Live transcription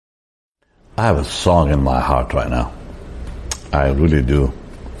I have a song in my heart right now. I really do.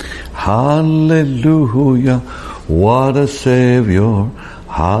 Hallelujah, what a Savior.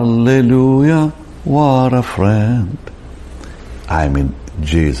 Hallelujah, what a friend. I mean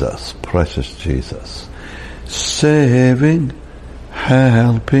Jesus, precious Jesus. Saving,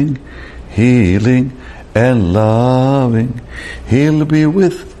 helping, healing, and loving. He'll be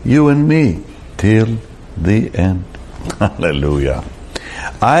with you and me till the end. Hallelujah.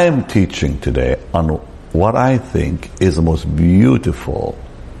 I am teaching today on what I think is the most beautiful.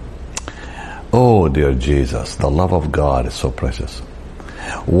 Oh, dear Jesus, the love of God is so precious.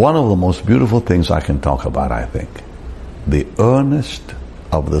 One of the most beautiful things I can talk about, I think, the earnest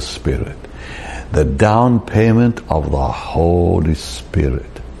of the Spirit, the down payment of the Holy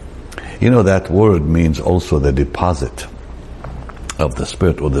Spirit. You know, that word means also the deposit of the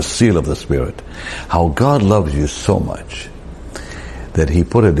Spirit, or the seal of the Spirit. How God loves you so much that He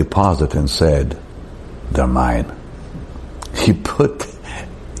put a deposit and said, they're mine. He put,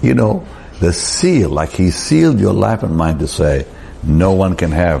 the seal, like He sealed your life and mine to say, no one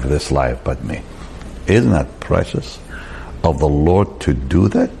can have this life but me. Isn't that precious of the Lord to do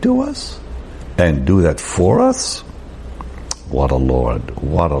that to us and do that for us? What a Lord,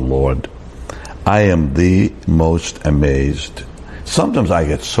 what a Lord. I am the most amazed. Sometimes I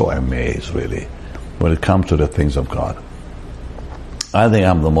get so amazed, really, when it comes to the things of God. I think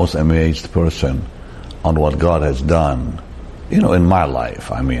I'm the most amazed person on what God has done, in my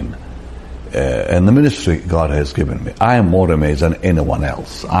life. I mean, and the ministry God has given me. I am more amazed than anyone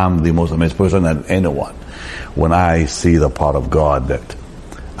else. I'm the most amazed person than anyone when I see the part of God that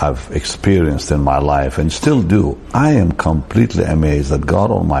I've experienced in my life and still do. I am completely amazed that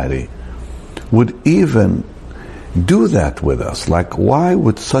God Almighty would even do that with us. Like, why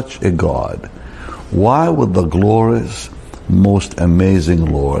would such a God, why would the glorious, most amazing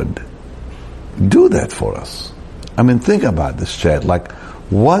Lord do that for us? I mean, think about this, Chad. Like,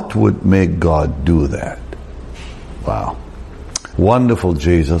 what would make God do that? Wow. Wonderful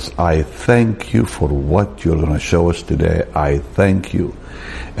Jesus, I thank you for what you're going to show us today. I thank you.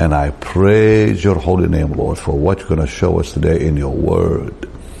 And I praise your holy name, Lord, for what you're going to show us today in your word.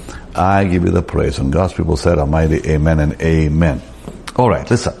 I give you the praise. And God's people said, Almighty, amen and amen. All right,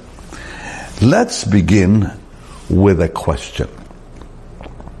 listen. Let's begin with a question.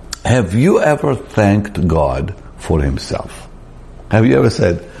 Have you ever thanked God for Himself? Have you ever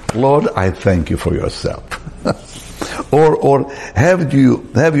said, Lord, I thank you for yourself? or have you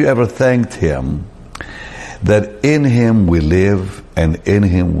ever thanked Him that in Him we live and in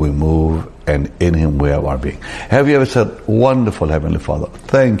Him we move and in Him we have our being? Have you ever said, wonderful Heavenly Father,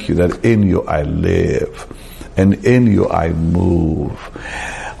 thank you that in you I live and in you I move.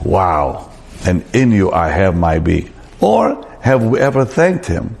 Wow. And in you I have my being. Or have we ever thanked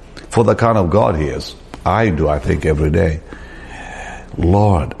Him for the kind of God He is? I do, I think, every day.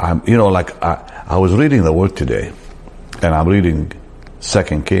 Lord, I was reading the Word today, and I'm reading 2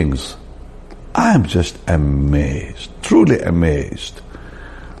 Kings. I'm just amazed, truly amazed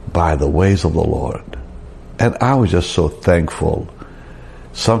by the ways of the Lord. And I was just so thankful.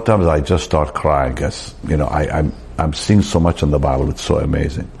 Sometimes I just start crying because, I'm seeing so much in the Bible. It's so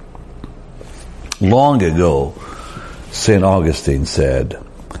amazing. Long ago, St. Augustine said,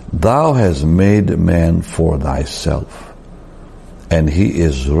 Thou hast made man for thyself, and he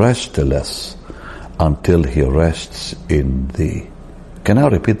is restless until he rests in thee. Can I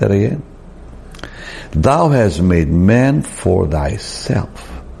repeat that again? Thou hast made man for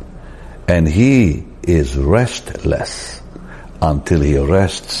thyself, and he is restless until he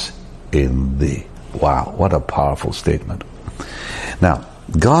rests in thee. Wow, what a powerful statement. Now,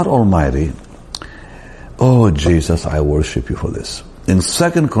 God Almighty, oh Jesus, I worship you for this. In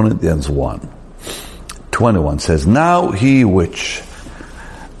 2 Corinthians 1:21 says, Now he which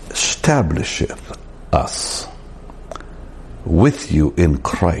establisheth us with you in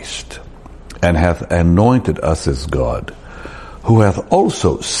Christ, and hath anointed us as God, who hath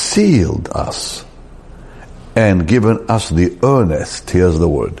also sealed us, and given us the earnest, here's the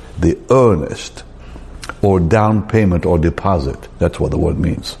word, the earnest, or down payment or deposit, that's what the word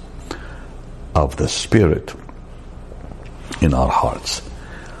means, of the Spirit in our hearts.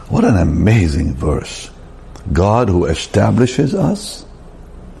 What an amazing verse. God who establishes us,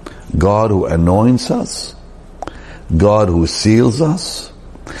 God who anoints us, God who seals us,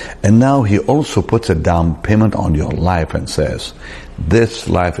 and now He also puts a down payment on your life and says, this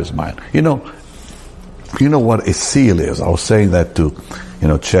life is mine. You know what a seal is. I was saying that to,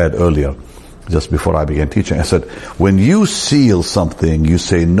 Chad earlier, just before I began teaching. I said, when you seal something, you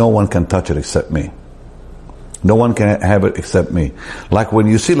say, no one can touch it except me. No one can have it except me. Like when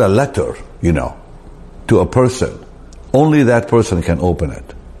you seal a letter, to a person, only that person can open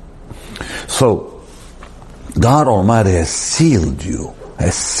it. So, God Almighty has sealed you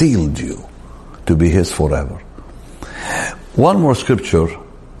to be His forever. One more scripture.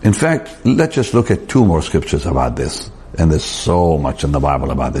 In fact, let's just look at two more scriptures about this. And there's so much in the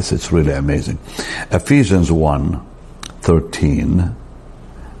Bible about this. It's really amazing. Ephesians 1:13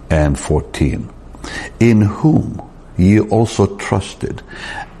 and 14. In whom ye also trusted,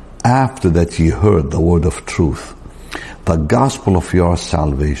 after that ye heard the word of truth, the gospel of your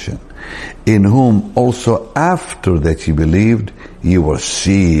salvation, in whom also after that ye believed, ye were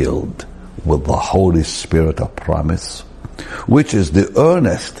sealed with the Holy Spirit of promise, which is the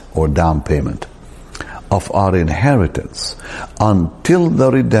earnest or down payment of our inheritance until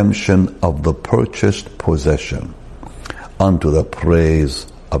the redemption of the purchased possession, unto the praise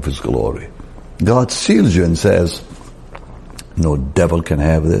of His glory. God seals you and says, no devil can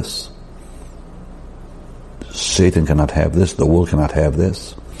have this. Satan cannot have this. The world cannot have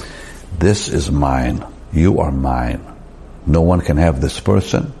this. This is mine. You are mine. No one can have this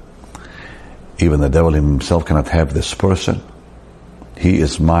person. Even the devil himself cannot have this person. He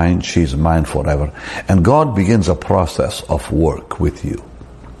is mine. She is mine forever. And God begins a process of work with you.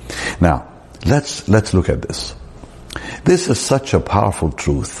 Now, let's look at this. This is such a powerful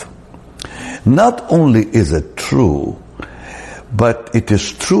truth. Not only is it true, but it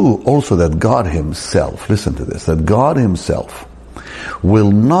is true also that God Himself, listen to this, that God Himself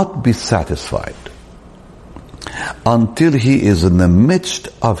will not be satisfied until He is in the midst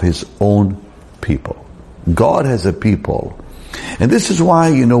of His own people. God has a people. And this is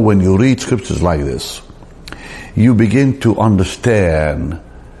why, when you read scriptures like this, you begin to understand,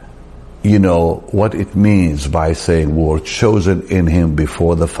 what it means by saying we were chosen in Him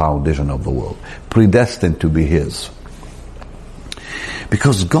before the foundation of the world, predestined to be His.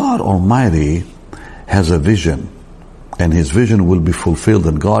 Because God Almighty has a vision, and His vision will be fulfilled,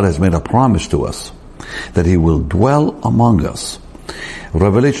 and God has made a promise to us that He will dwell among us.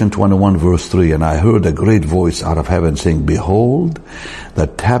 Revelation 21 verse 3, and I heard a great voice out of heaven saying, behold, the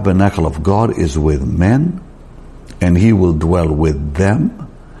tabernacle of God is with men, and He will dwell with them,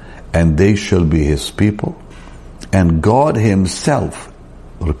 and they shall be His people. And God Himself,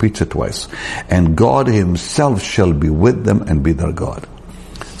 repeats it twice, and God Himself shall be with them and be their God.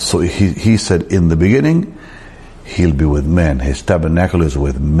 So he said in the beginning, He'll be with men. His tabernacle is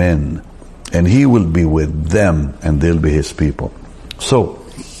with men. And He will be with them, and they'll be His people. So,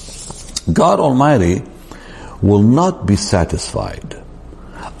 God Almighty will not be satisfied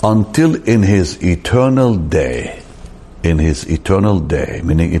until in His eternal day,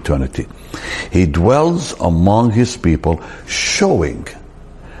 meaning eternity, He dwells among His people, showing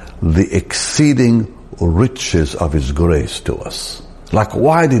the exceeding riches of His grace to us. Like,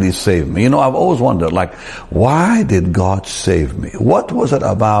 why did He save me? I've always wondered, why did God save me? What was it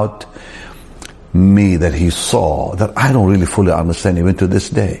about me that He saw that I don't really fully understand even to this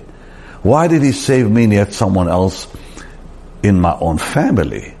day? Why did He save me and yet someone else in my own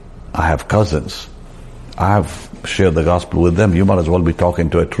family? I have cousins. I've shared the gospel with them. You might as well be talking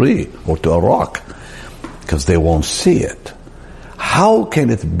to a tree or to a rock, because they won't see it. How can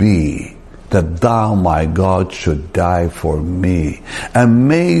it be that Thou, my God, should die for me?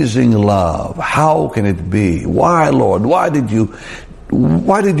 Amazing love. How can it be? Why, Lord? Why did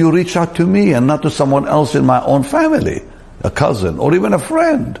you reach out to me and not to someone else in my own family, a cousin or even a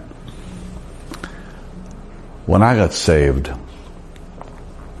friend? When I got saved,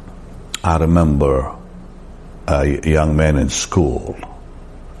 I remember a young man in school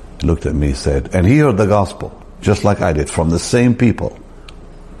looked at me and said, and he heard the gospel just like I did from the same people.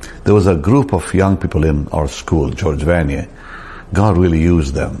 There was a group of young people in our school, George Vanier. God really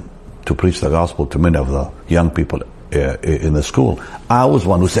used them to preach the gospel to many of the young people in the school. I was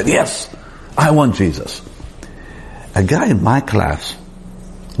one who said, yes, I want Jesus. A guy in my class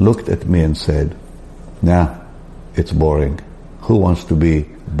looked at me and said, nah, it's boring. Who wants to be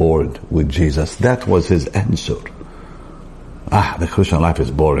bored with Jesus? That was his answer. The Christian life is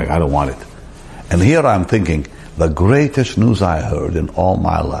boring. I don't want it. And here I'm thinking, the greatest news I heard in all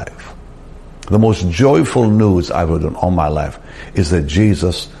my life, the most joyful news I've heard in all my life, is that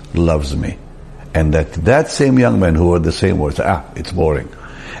Jesus loves me. And that same young man who heard the same words, it's boring.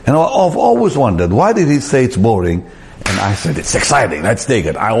 And I've always wondered, why did he say it's boring? And I said, it's exciting. Let's take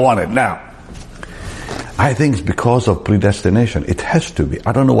it. I want it now. I think it's because of predestination. It has to be.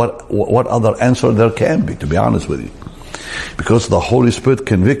 I don't know what other answer there can be, to be honest with you. Because the Holy Spirit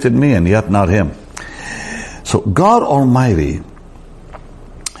convicted me and yet not him. So God Almighty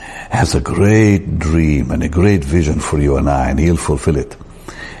has a great dream and a great vision for you and I, and He'll fulfill it.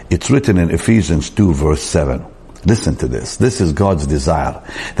 It's written in Ephesians 2 verse 7. Listen to this. This is God's desire,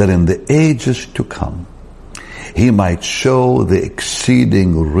 that in the ages to come, He might show the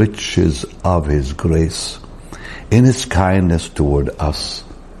exceeding riches of His grace in His kindness toward us.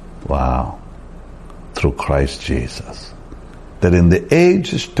 Wow. Through Christ Jesus. That in the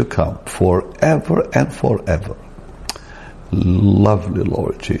ages to come, forever and forever. Lovely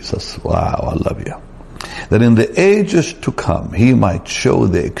Lord Jesus. Wow, I love you. That in the ages to come, He might show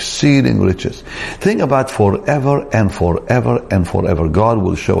the exceeding riches. Think about forever and forever and forever. God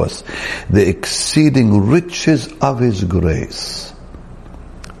will show us the exceeding riches of His grace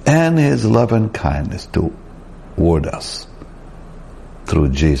and His love and kindness toward us through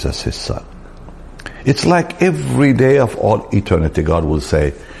Jesus, His Son. It's like every day of all eternity, God will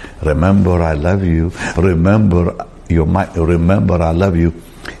say, remember I love you. Remember I love you.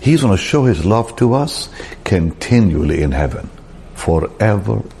 He's going to show His love to us continually in heaven,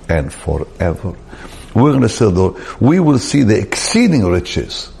 forever and forever. We will see the exceeding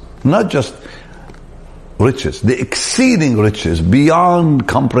riches, not just riches, the exceeding riches, beyond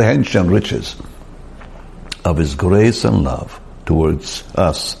comprehension riches of His grace and love towards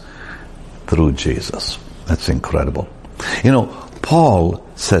us through Jesus. That's incredible. You know, Paul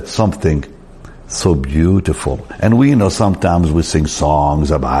said something so beautiful. And we know sometimes we sing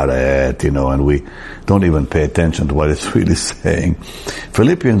songs about it, and we don't even pay attention to what it's really saying.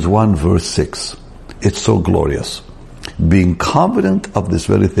 Philippians 1 verse 6. It's so glorious. Being confident of this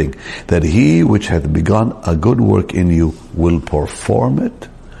very thing, that He which hath begun a good work in you will perform it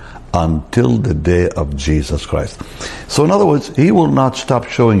until the day of Jesus Christ. So in other words, He will not stop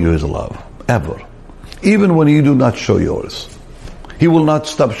showing you His love, ever. Even when you do not show yours. He will not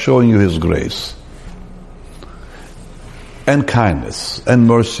stop showing you His grace and kindness and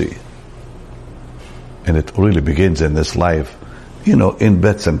mercy. And it really begins in this life, in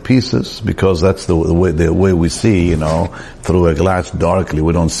bits and pieces, because that's the way we see, through a glass darkly.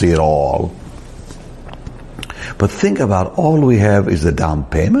 We don't see it all. But think about, all we have is the down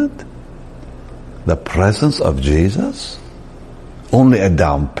payment, the presence of Jesus, only a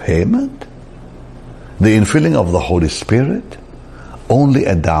down payment, the infilling of the Holy Spirit, only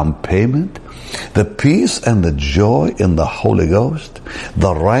a down payment, the peace and the joy in the Holy Ghost,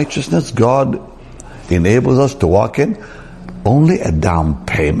 the righteousness God enables us to walk in, only a down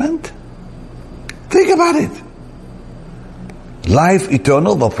payment. Think about it. Life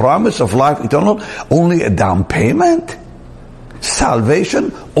eternal, the promise of life eternal, only a down payment.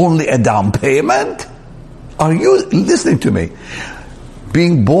 Salvation, only a down payment. Are you listening to me?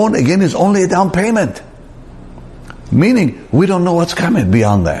 Being born again is only a down payment. Meaning, we don't know what's coming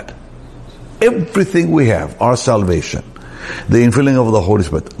beyond that. Everything we have, our salvation, the infilling of the Holy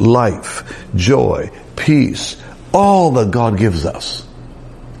Spirit, life, joy, peace, all that God gives us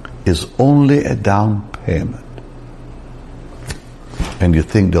is only a down payment. And you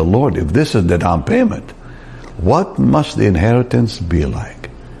think, the Lord, if this is the down payment, what must the inheritance be like?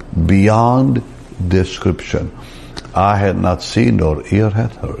 Beyond description. Eye had not seen, nor ear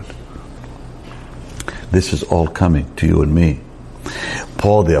hath heard. This is all coming to you and me.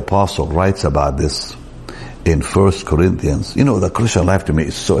 Paul the Apostle writes about this in 1 Corinthians. The Christian life to me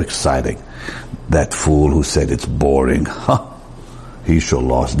is so exciting. That fool who said it's boring, he sure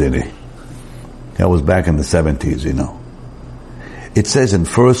lost, didn't he? That was back in the 70s, It says in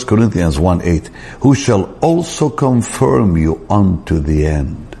 1 Corinthians 1:8, who shall also confirm you unto the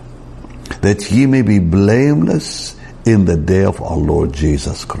end, that ye may be blameless in the day of our Lord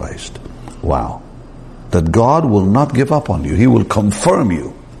Jesus Christ. Wow. That God will not give up on you. He will confirm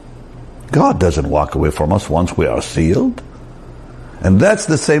you. God doesn't walk away from us once we are sealed. And that's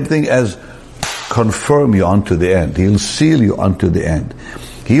the same thing as confirm you unto the end. He'll seal you unto the end.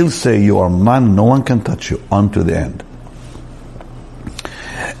 He'll say you are mine, no one can touch you unto the end.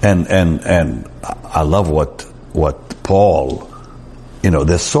 And I love what Paul,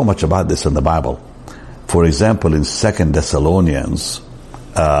 there's so much about this in the Bible. For example, in 2 Thessalonians,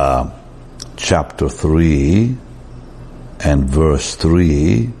 chapter 3 and verse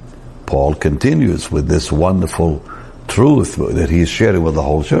 3, Paul continues with this wonderful truth that he is sharing with the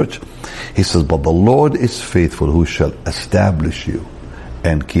whole church. He says, but the Lord is faithful, who shall establish you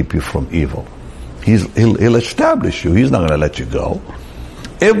and keep you from evil. He'll establish you. He's not going to let you go.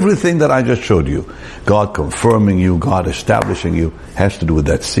 Everything that I just showed you, God confirming you, God establishing you, has to do with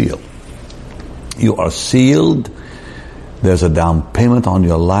that seal. You are sealed. There's a down payment on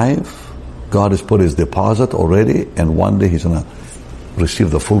your life. God has put His deposit already, and one day He's going to receive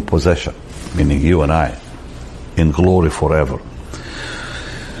the full possession, meaning you and I, in glory forever.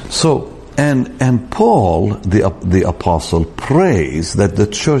 So, and Paul, the apostle, prays that the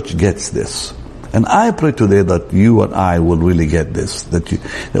church gets this. And I pray today that you and I will really get this. That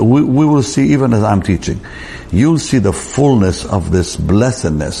we will see, even as I'm teaching, you'll see the fullness of this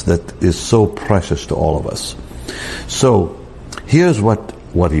blessedness that is so precious to all of us. So, here's what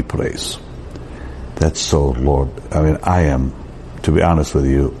he prays. That's so, Lord, I mean, I am, to be honest with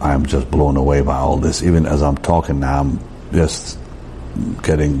you, I am just blown away by all this. Even as I'm talking now, I'm just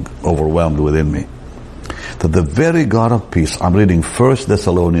getting overwhelmed within me. That the very God of peace, I'm reading 1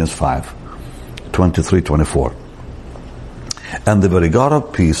 Thessalonians 5, 23, 24. And the very God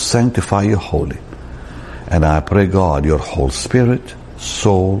of peace sanctify you wholly. And I pray, God, your whole spirit,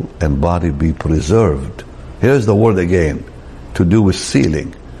 soul, and body be preserved. Here's the word again. To do with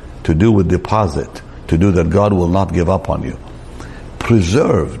sealing. To do with deposit. To do that God will not give up on you.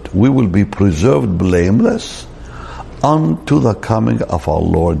 Preserved. We will be preserved blameless unto the coming of our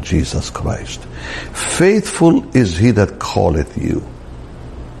Lord Jesus Christ. Faithful is he that calleth you,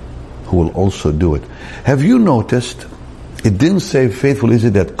 who will also do it. Have you noticed, it didn't say faithful is he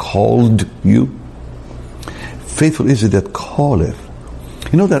that called you. Faithful is he that calleth.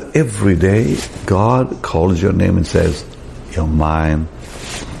 You know that every day God calls your name and says, you're mine.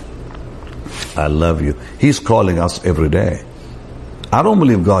 I love you. He's calling us every day. I don't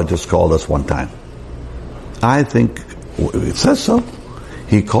believe God just called us one time. I think it says so.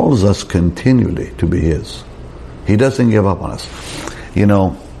 He calls us continually to be his. He doesn't give up on us. You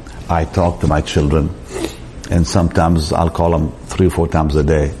know, I talk to my children, and sometimes I'll call them 3 or 4 times a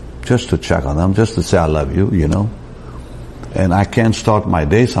day just to check on them, just to say I love you, you know. And I can't start my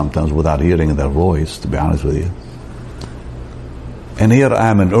day sometimes without hearing their voice, to be honest with you. And here I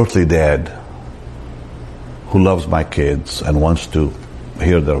am, an earthly dad who loves my kids and wants to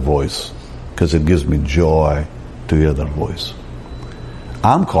hear their voice because it gives me joy to hear their voice.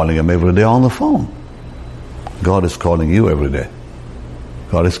 I'm calling them every day on the phone. God is calling you every day.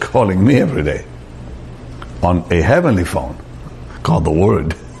 God is calling me every day on a heavenly phone called the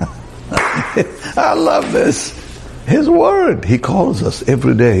Word. I love this. His Word. He calls us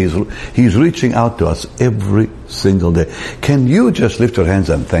every day. He's reaching out to us every single day. Can you just lift your hands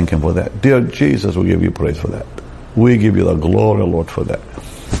and thank Him for that? Dear Jesus, we give you praise for that. We give you the glory, Lord, for that.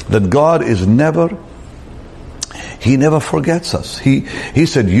 That God is He never forgets us. He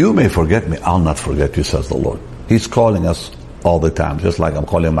said, you may forget me, I'll not forget you, says the Lord. He's calling us all the time, just like I'm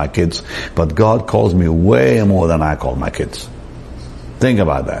calling my kids. But God calls me way more than I call my kids. Think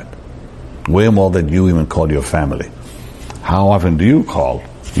about that. Way more than you even call your family. How often do you call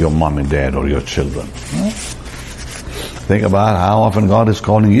your mom and dad or your children? Think about how often God is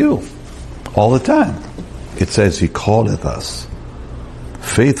calling you. All the time. It says He calleth us.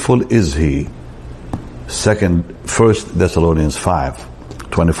 Faithful is He. 1 Thessalonians 5,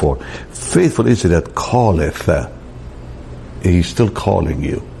 24. Faithful is He that calleth. He's still calling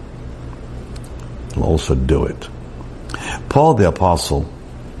you. He'll also do it. Paul the Apostle,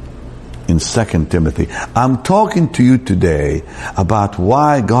 in 2 Timothy, I'm talking to you today about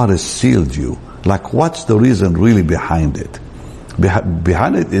why God has sealed you. Like, what's the reason really behind it?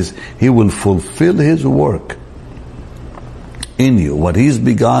 Behind it is He will fulfill His work in you. What He's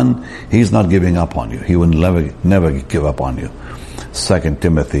begun, He's not giving up on you. He will never give up on you. 2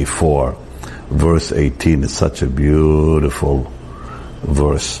 Timothy 4, verse 18 is such a beautiful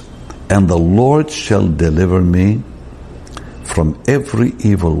verse. And the Lord shall deliver me from every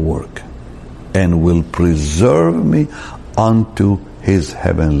evil work, and will preserve me unto His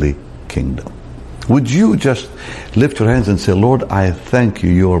heavenly kingdom. Would you just lift your hands and say, Lord, I thank you,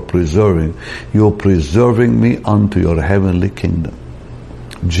 you're preserving me unto your heavenly kingdom.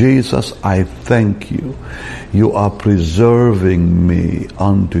 Jesus, I thank you, you are preserving me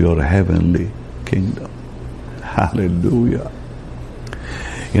unto your heavenly kingdom. Hallelujah.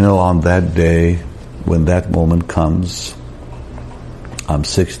 You know, on that day, when that moment comes, I'm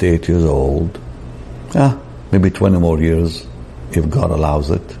 68 years old. Maybe 20 more years, if God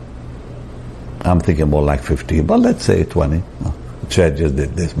allows it. I'm thinking more like 15, but let's say 20. Chad just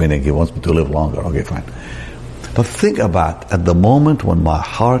did this, meaning he wants me to live longer. Okay, fine. But think about at the moment when my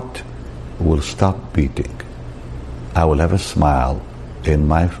heart will stop beating, I will have a smile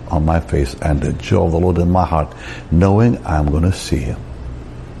on my face and the joy of the Lord in my heart, knowing I'm going to see Him.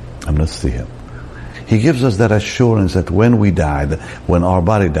 I'm going to see Him. He gives us that assurance that when we die, when our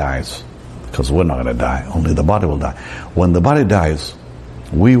body dies, because we're not going to die, only the body will die. When the body dies,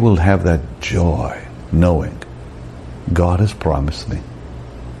 we will have that joy, knowing God has promised me.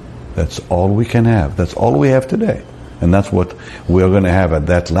 That's all we can have. That's all we have today. And that's what we're going to have at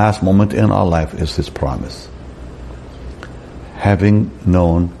that last moment in our life, is His promise. having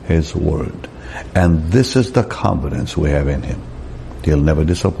known His word. And this is the confidence we have in Him. He'll never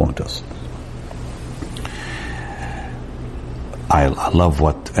disappoint us. I love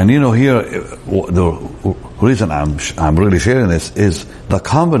what, and here, the reason I'm really sharing this is the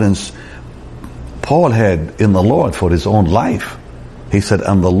confidence Paul had in the Lord for his own life. He said,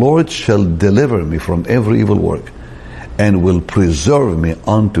 and the Lord shall deliver me from every evil work, and will preserve me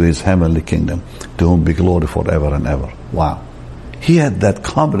unto His heavenly kingdom, to whom be glory forever and ever. Wow. He had that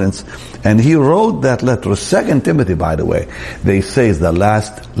confidence, and he wrote that letter. 2 Timothy, by the way, they say is the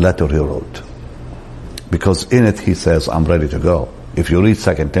last letter he wrote. Because in it he says, I'm ready to go. If you read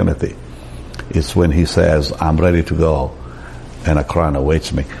 2 Timothy, it's when he says, I'm ready to go, and a crown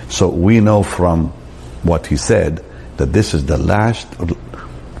awaits me. So we know from what he said that this is the last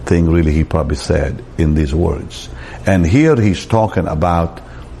thing really he probably said in these words. And here he's talking about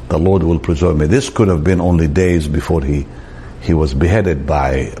the Lord will preserve me. This could have been only days before he was beheaded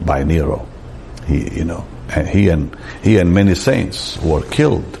by Nero. And he and many saints were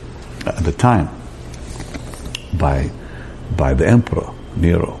killed at the time by the emperor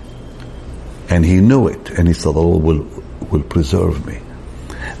Nero. And he knew it, and he said, the Lord will preserve me.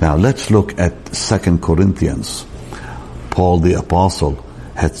 Now let's look at 2 Corinthians. Paul the apostle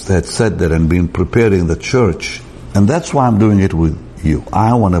had said that and been preparing the church, and that's why I'm doing it with you.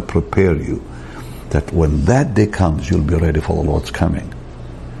 I want to prepare you that when that day comes, you'll be ready for the Lord's coming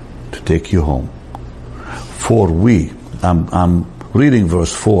to take you home. For we, I'm reading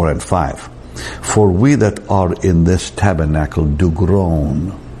verse 4 and 5. For we that are in this tabernacle do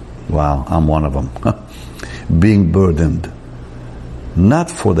groan. Wow, I'm one of them. Being burdened,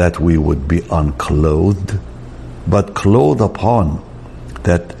 not for that we would be unclothed, but clothed upon,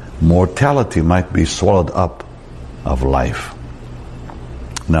 that mortality might be swallowed up of life.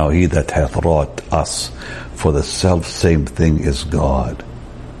 Now He that hath wrought us for the self-same thing is God,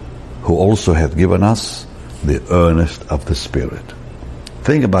 who also hath given us the earnest of the Spirit.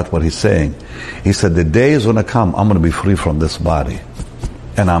 Think about what he's saying. He said, the day is going to come, I'm going to be free from this body.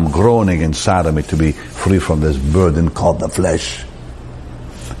 And I'm groaning inside of me to be free from this burden called the flesh.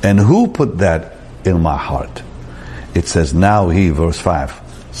 And who put that in my heart? It says, now He, verse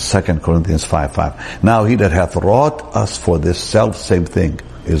 5, 2 Corinthians 5:5. Now He that hath wrought us for this self-same thing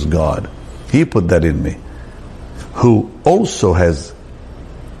is God. He put that in me. Who also has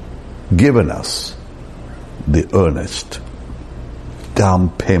given us the earnest down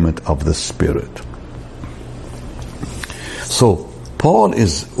payment of the Spirit. So Paul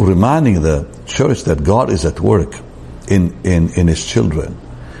is reminding the church that God is at work in His children,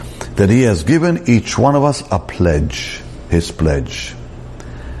 that He has given each one of us a pledge, His pledge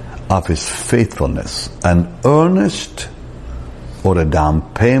of His faithfulness, an earnest or a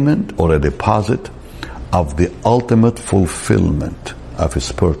down payment or a deposit of the ultimate fulfillment of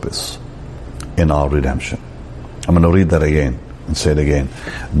His purpose in our redemption. I'm going to read that again and say it again.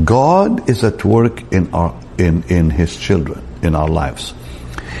 God is at work in His children, in our lives.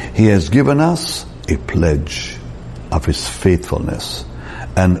 He has given us a pledge of His faithfulness,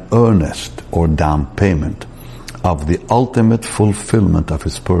 an earnest or down payment of the ultimate fulfillment of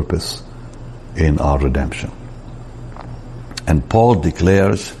His purpose in our redemption. And Paul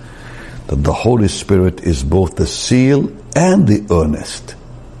declares that the Holy Spirit is both the seal and the earnest.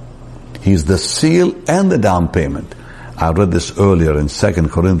 He's the seal and the down payment. I read this earlier in 2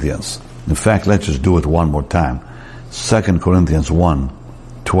 Corinthians. In fact, let's just do it one more time. 2 Corinthians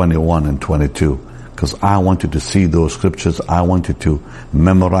 1:21 and 22. Because I want you to see those scriptures. I want you to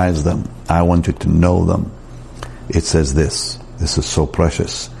memorize them. I want you to know them. It says this. This is so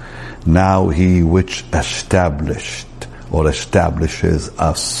precious. Now He which established or establishes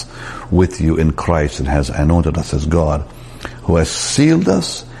us with you in Christ and has anointed us as God, who has sealed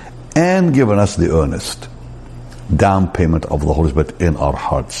us and given us the earnest down payment of the Holy Spirit in our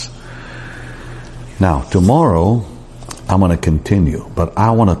hearts. Now, tomorrow, I'm going to continue, but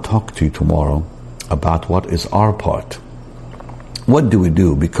I want to talk to you tomorrow about what is our part. What do we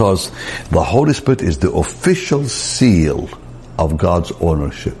do? Because the Holy Spirit is the official seal of God's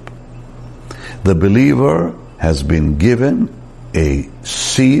ownership. The believer has been given a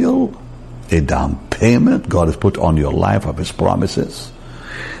seal, a down payment God has put on your life of His promises,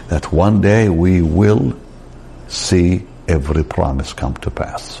 that one day we will see every promise come to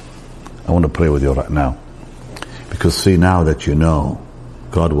pass. I want to pray with you right now. Because see, now that you know,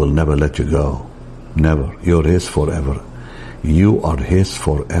 God will never let you go. Never. You're His forever. You are His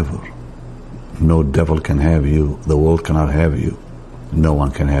forever. No devil can have you. The world cannot have you. No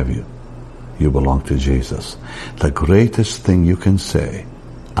one can have you. You belong to Jesus. The greatest thing you can say,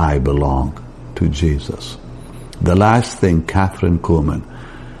 I belong to Jesus. The last thing Catherine Kuhlman,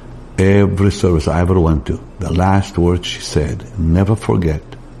 every service I ever went to, the last word she said, never forget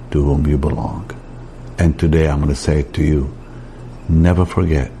to whom you belong. And today I'm going to say it to you, never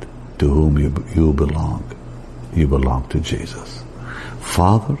forget to whom you belong. You belong to Jesus.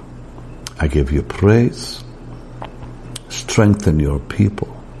 Father, I give you praise. Strengthen your people.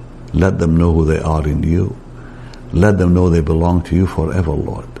 Let them know who they are in you. Let them know they belong to you forever,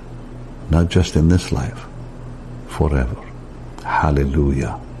 Lord. Not just in this life, forever.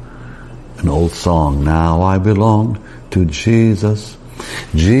 Hallelujah. An old song, now I belong to Jesus.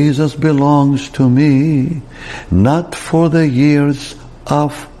 Jesus belongs to me, not for the years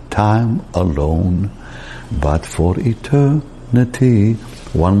of time alone, but for eternity.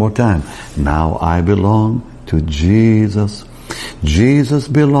 One more time. Now I belong to Jesus. Jesus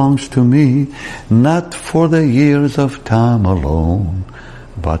belongs to me, not for the years of time alone,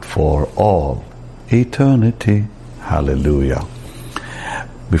 but for all eternity. Hallelujah.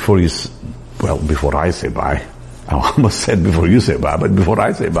 Before I say bye, I almost said before you say bye, but before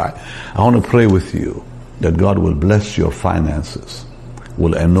I say bye, I want to pray with you that God will bless your finances,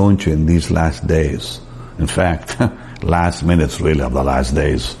 will anoint you in these last days. In fact, last minutes really of the last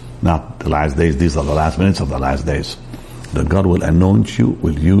days. Not the last days, these are the last minutes of the last days. That God will anoint you,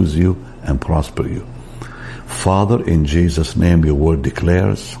 will use you, and prosper you. Father, in Jesus' name, your word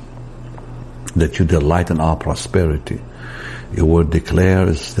declares that you delight in our prosperity. Your word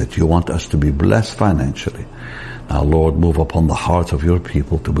declares that you want us to be blessed financially. Now, Lord, move upon the hearts of your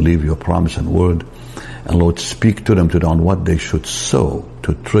people to believe your promise and word. And Lord, speak to them today on what they should sow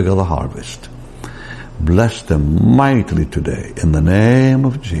to trigger the harvest. Bless them mightily today in the name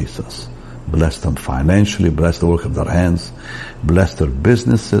of Jesus. Bless them financially, bless the work of their hands, bless their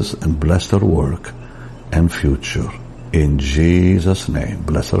businesses, and bless their work and future. In Jesus' name,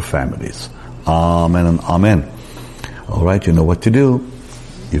 bless our families. Amen and amen. All right, you know what to do.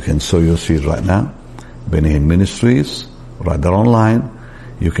 You can sow your seed right now. Benny Hinn Ministries, right there online.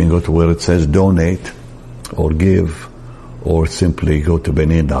 You can go to where it says donate or give, or simply go to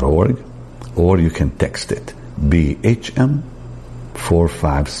bennyhinn.org, or you can text it, BHM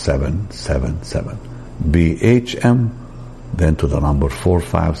 45777. BHM, then to the number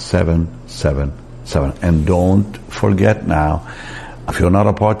 45777. And don't forget now, if you're not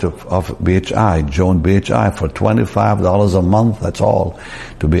a part of BHI, join BHI for $25 a month, that's all,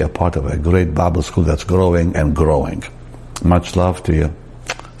 to be a part of a great Bible school that's growing and growing. Much love to you.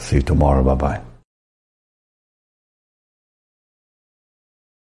 See you tomorrow. Bye-bye.